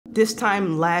This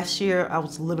time last year, I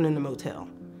was living in a motel.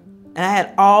 And I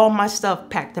had all my stuff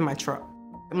packed in my truck.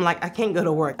 I'm like, I can't go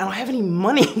to work. I don't have any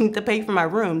money to pay for my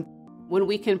room. When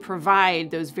we can provide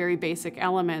those very basic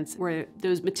elements where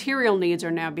those material needs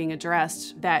are now being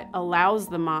addressed, that allows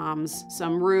the moms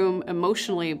some room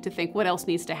emotionally to think what else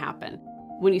needs to happen.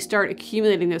 When you start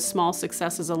accumulating those small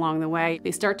successes along the way,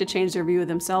 they start to change their view of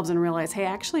themselves and realize, hey,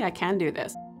 actually, I can do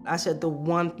this. I said, the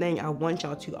one thing I want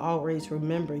y'all to always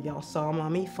remember, y'all saw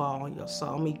mommy fall, y'all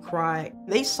saw me cry.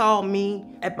 They saw me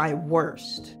at my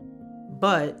worst,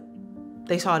 but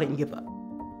they saw I didn't give up.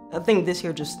 I think this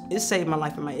here it saved my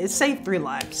life and it saved 3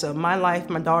 lives. So my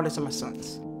life, my daughter's, and my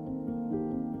son's.